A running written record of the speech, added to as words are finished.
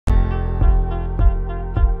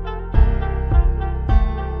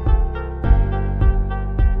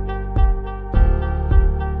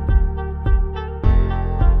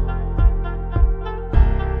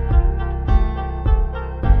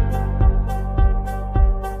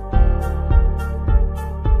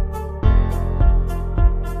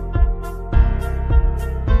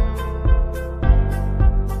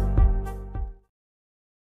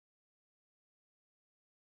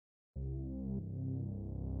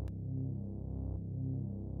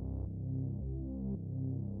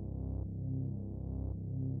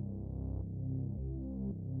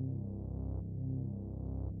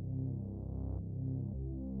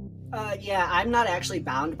Yeah, I'm not actually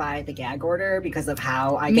bound by the gag order because of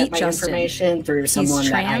how I Meet get my Justin. information through He's someone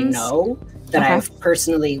that I trans? know, that Okay. I've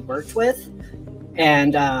personally worked with.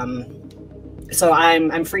 And so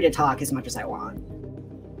I'm free to talk as much as I want.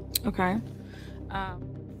 Okay.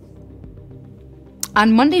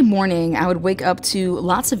 On Monday morning, I would wake up to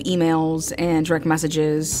lots of emails and direct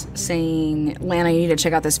messages saying, Lana, you need to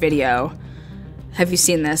check out this video. Have you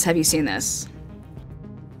seen this? Have you seen this?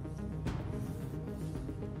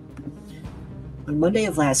 On Monday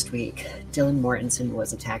of last week, Dylan Mortensen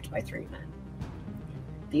was attacked by 3 men.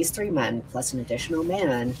 These 3 men, plus an additional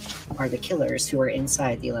man, are the killers who were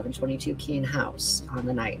inside the 1122 Keene house on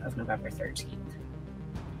the night of November 13th.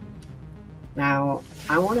 Now,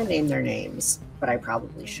 I want to name their names, but I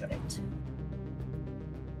probably shouldn't.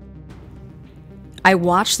 I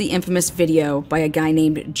watched the infamous video by a guy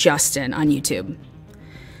named Justin on YouTube.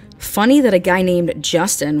 Funny that a guy named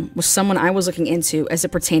Justin was someone I was looking into as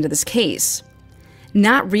it pertained to this case,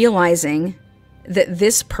 not realizing that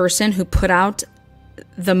this person who put out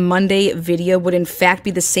the Monday video would in fact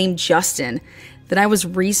be the same Justin that I was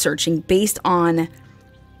researching based on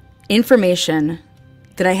information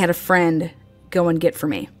that I had a friend go and get for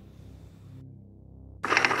me.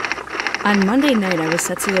 On Monday night, I was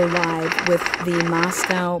set to go live with the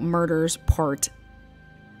Moscow Murders Part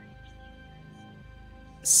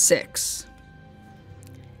 6.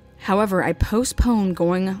 However, I postponed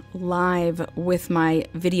going live with my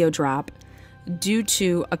video drop due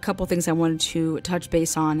to a couple things I wanted to touch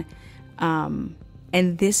base on,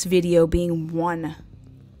 and this video being one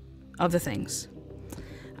of the things.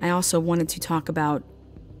 I also wanted to talk about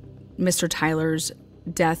Mr. Tyler's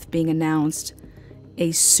death being announced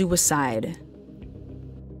a suicide.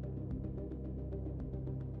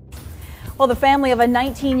 Well, the family of a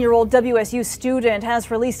 19-year-old WSU student has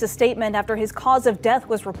released a statement after his cause of death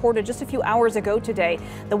was reported just a few hours ago today.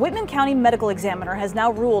 The Whitman County Medical Examiner has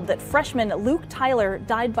now ruled that freshman Luke Tyler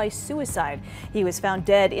died by suicide. He was found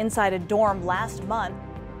dead inside a dorm last month.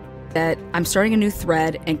 That I'm starting a new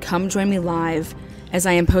thread, and come join me live as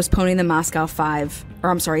I am postponing the Moscow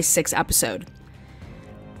 6 episode.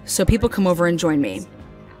 So people come over and join me.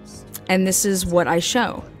 And this is what I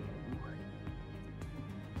show.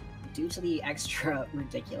 Due to the extra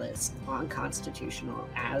ridiculous, unconstitutional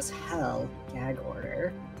as hell gag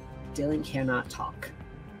order, Dylan cannot talk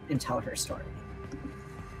and tell her story.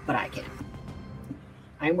 But I can.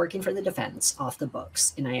 I am working for the defense off the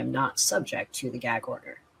books, and I am not subject to the gag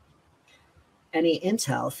order. Any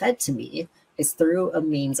intel fed to me is through a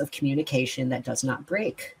means of communication that does not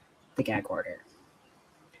break the gag order.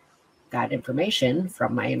 That information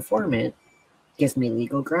from my informant gives me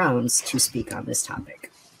legal grounds to speak on this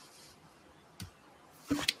topic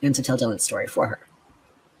and to tell Dylan's story for her.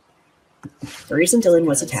 The reason Dylan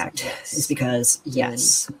was attacked is because,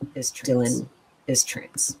 yes, Dylan is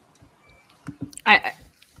trans.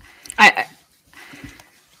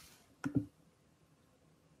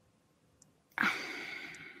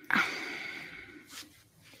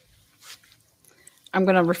 I'm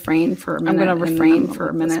gonna refrain for a minute.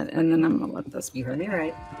 And then I'm gonna let this. You heard me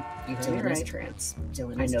right. Dylan is trans.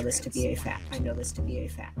 I know this to be a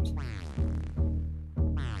fact.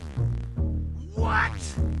 What?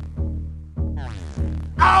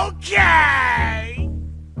 Okay!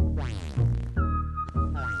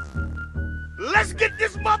 Let's get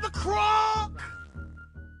this mother crunk!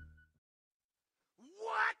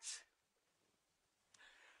 What?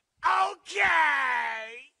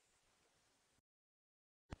 Okay!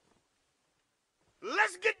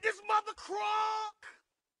 Let's get this mother crunk!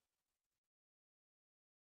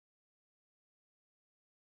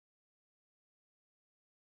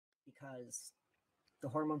 Because the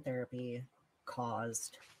hormone therapy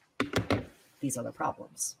caused these other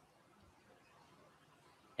problems.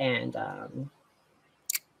 And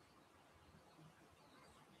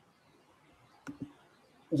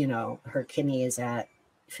you know, her kidney is at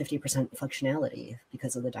 50% functionality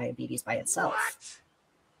because of the diabetes by itself.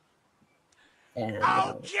 What? And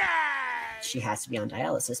Okay! she has to be on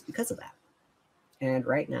dialysis because of that. And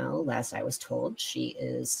right now, last I was told, she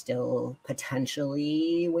is still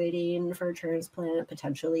potentially waiting for a transplant.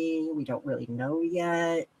 Potentially, we don't really know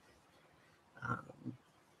yet.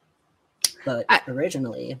 But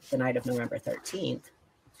originally, the night of November 13th,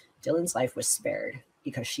 Dylan's life was spared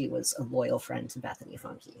because she was a loyal friend to Bethany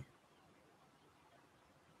Funky.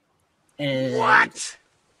 And What?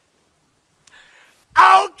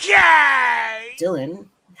 Okay! Dylan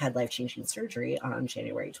had life-changing surgery on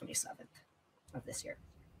January 27th of this year.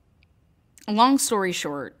 Long story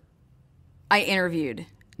short, I interviewed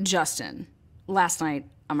Justin last night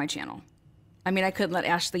on my channel. I mean, I couldn't let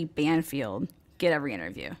Ashley Banfield get every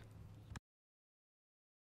interview.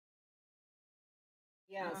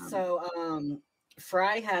 Yeah, so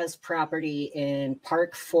Fry has property in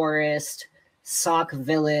Park Forest, Sauk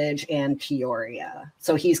Village, and Peoria.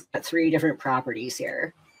 So he's got 3 different properties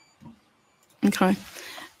here. Okay.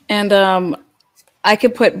 And I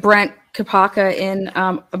could put Brent Kopaka in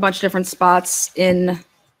a bunch of different spots in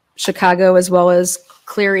Chicago as well as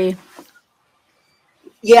Cleary.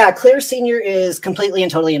 Yeah, Claire Sr. is completely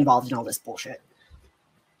and totally involved in all this bullshit.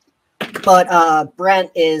 But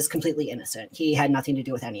Brent is completely innocent. He had nothing to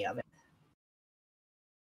do with any of it.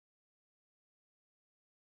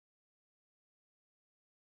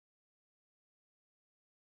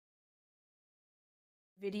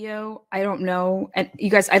 Video, I don't know. And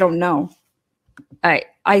you guys, I don't know. I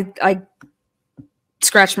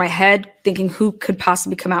scratched my head thinking who could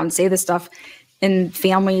possibly come out and say this stuff, and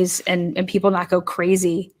families and people not go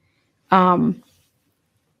crazy.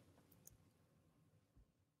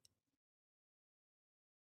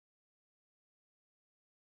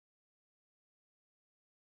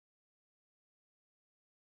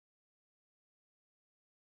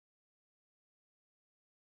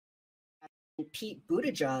 Pete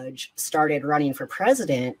Buttigieg started running for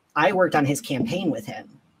president, I worked on his campaign with him.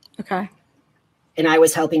 Okay. And I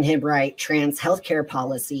was helping him write trans healthcare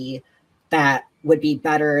policy that would be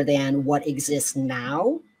better than what exists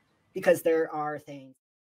now, because there are things.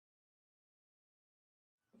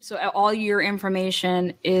 So all your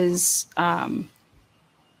information is coming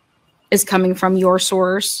from your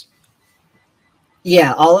source?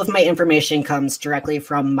 Yeah, all of my information comes directly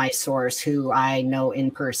from my source, who I know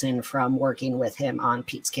in person from working with him on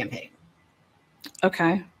Pete's campaign.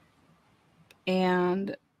 Okay.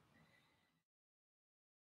 And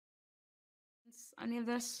any of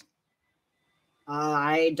this?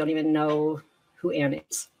 I don't even know who Ann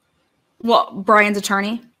is. Well, Brian's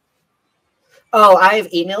attorney? Oh, I've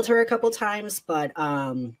emailed her a couple times, but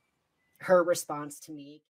her response to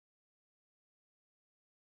me.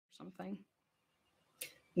 Something.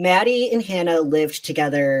 Maddie and Hannah lived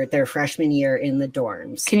together their freshman year in the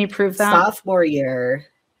dorms. Can you prove that? Sophomore year,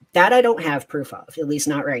 that I don't have proof of, at least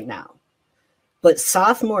not right now. But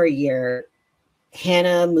sophomore year,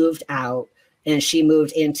 Hannah moved out and she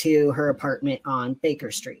moved into her apartment on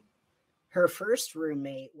Baker Street. Her first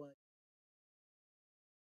roommate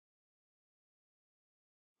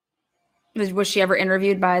Was she ever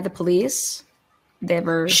interviewed by the police? They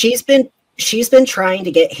ever? She's been trying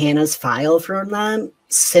to get Hannah's file from them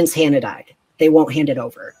since Hannah died. They won't hand it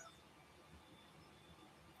over.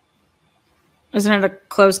 Isn't it a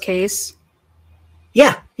closed case?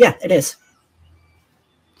 Yeah, it is.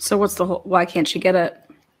 So what's the whole? Why can't she get it?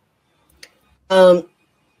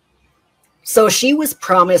 So she was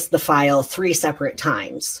promised the file 3 separate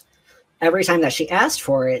times. Every time that she asked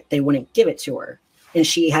for it, they wouldn't give it to her. And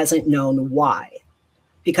she hasn't known why.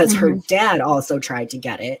 Because her dad also tried to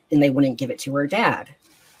get it and they wouldn't give it to her dad.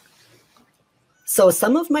 So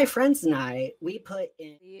some of my friends and I, we put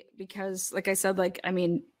in. Because like I said, I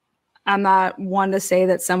mean, I'm not one to say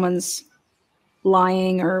that someone's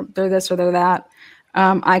lying or they're this or they're that.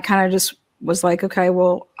 I kind of just was like, okay,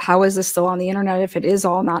 well, how is this still on the internet if it is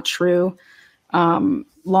all not true?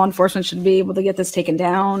 Law enforcement should be able to get this taken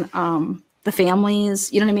down. The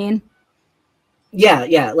families, you know what I mean?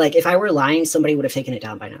 Yeah. Like if I were lying, somebody would have taken it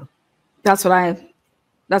down by now. That's what I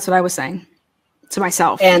was saying to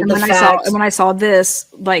myself. And when I saw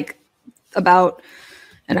this,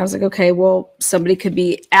 and I was like, okay, well, somebody could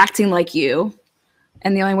be acting like you.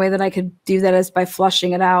 And the only way that I could do that is by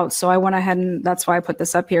flushing it out. So I went ahead and that's why I put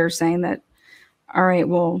this up here saying that, all right,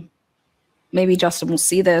 well, maybe Justin will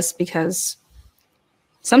see this, because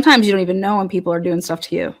sometimes you don't even know when people are doing stuff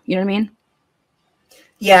to you. You know what I mean?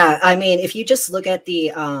 Yeah, I mean, if you just look at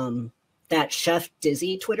the that Chef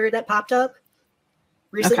Dizzy Twitter that popped up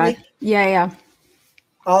recently. Okay. Yeah.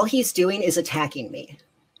 All he's doing is attacking me.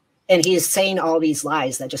 And he's saying all these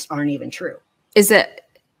lies that just aren't even true.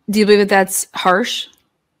 Do you believe that that's harsh?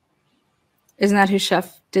 Isn't that who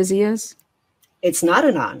Chef Dizzy is? It's not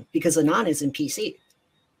Anon, because Anon is in PC.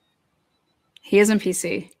 He is in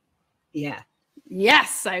PC. Yeah.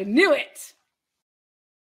 Yes, I knew it.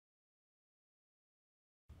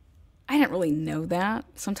 I didn't really know that.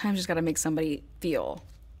 Sometimes you just got to make somebody feel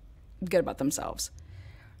good about themselves.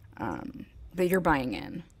 But you're buying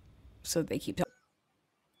in. So they keep telling.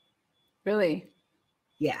 Really?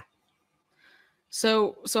 Yeah.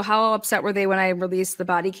 So how upset were they when I released the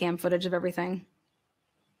body cam footage of everything?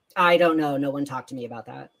 I don't know. No one talked to me about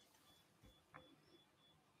that.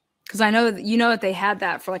 Because I know that they had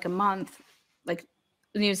that for like a month, like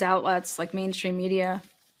news outlets, like mainstream media.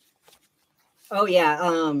 Oh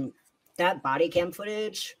yeah. That body cam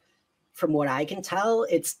footage, from what I can tell,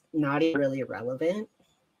 it's not even really relevant.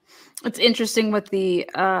 It's interesting with the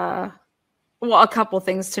well, a couple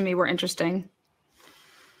things to me were interesting.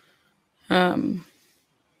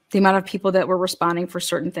 The amount of people that were responding for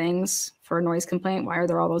certain things for a noise complaint. Why are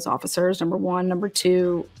there all those officers? Number one. Number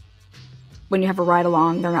two, when you have a ride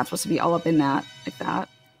along, they're not supposed to be all up in that like that.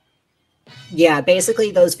 Yeah,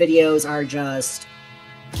 basically those videos are just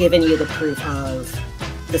giving you the proof of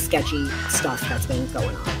the sketchy stuff that's been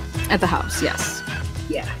going on. At the house, yes.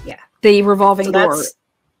 Yeah, yeah. The revolving door.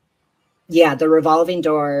 Yeah, the revolving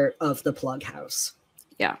door of the plug house.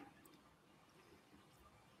 Yeah.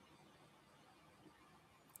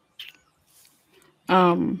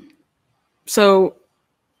 So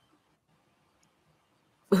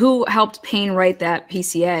who helped Payne write that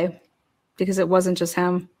PCA? Because it wasn't just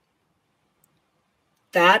him.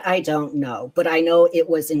 That I don't know, but I know it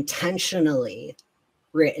was intentionally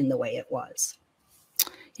written the way it was.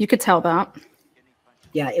 You could tell that.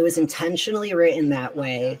 Yeah, it was intentionally written that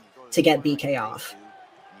way to get BK off.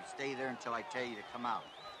 You stay there until I tell you to come out.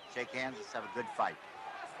 Shake hands, let's have a good fight.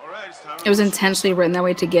 All right, it's time. It was intentionally written that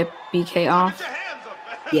way to get BK off. Get your hands up,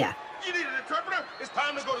 man. Yeah. You need an interpreter? It's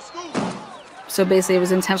time to go to school. So basically, it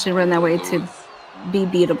was intentionally written that way to be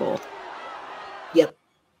beatable. Yep.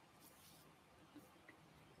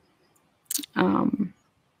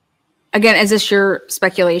 Again, is this your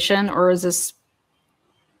speculation or is this?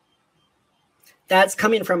 That's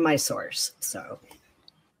coming from my source, so.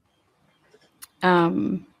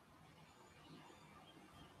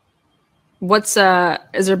 What's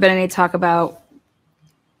has there been any talk about?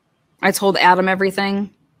 I told Adam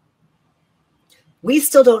everything. We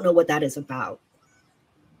still don't know what that is about.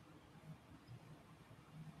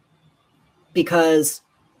 Because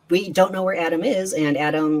we don't know where Adam is, and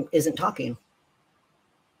Adam isn't talking.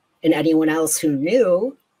 And anyone else who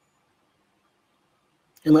knew,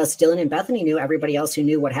 unless Dylan and Bethany knew, everybody else who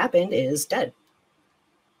knew what happened is dead.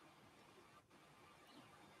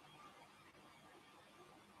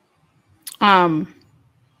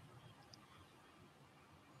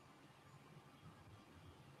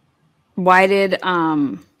 Why did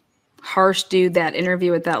Harsh do that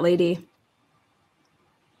interview with that lady?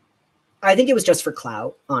 I think it was just for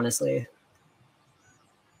clout, honestly.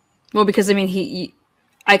 Well, because I mean,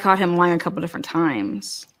 I caught him lying a couple different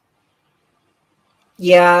times.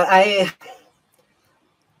 Yeah,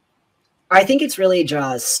 I think it's really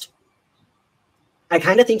just, I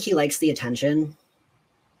kind of think he likes the attention.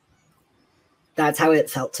 That's how it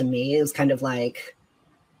felt to me. It was kind of like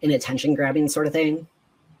an attention grabbing sort of thing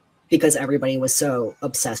because everybody was so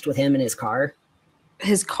obsessed with him and his car.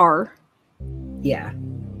 His car? Yeah.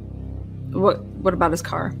 What about his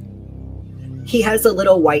car? He has a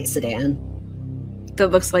little white sedan. That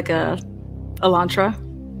looks like a Elantra?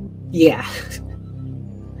 Yeah.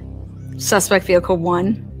 Suspect vehicle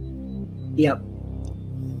 1? Yep.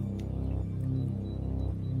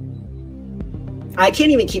 I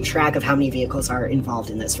can't even keep track of how many vehicles are involved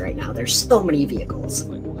in this right now. There's so many vehicles.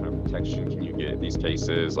 Like, what kind of protection can you get in these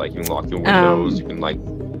cases? Like, you can lock your windows, you can, like,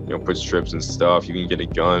 put strips and stuff, you can get a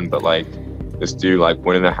gun, but, like, this dude, like,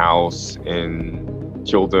 went in the house and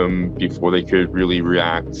killed them before they could really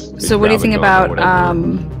react. So what do you think about,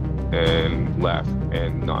 and left,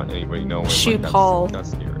 and not anybody knowing. Shoot like, Paul?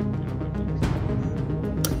 That's scary. You know what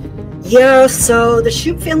I mean? Yeah, so the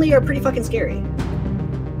Shoop family are pretty fucking scary.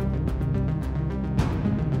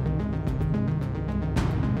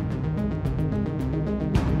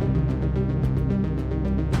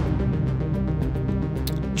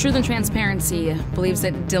 Truth and Transparency believes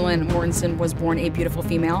that Dylan Mortensen was born a beautiful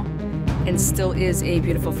female and still is a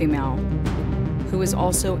beautiful female who is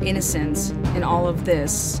also innocent in all of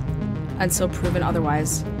this until proven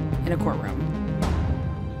otherwise in a courtroom.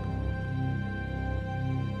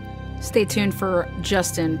 Stay tuned for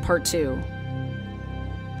Justin Part 2.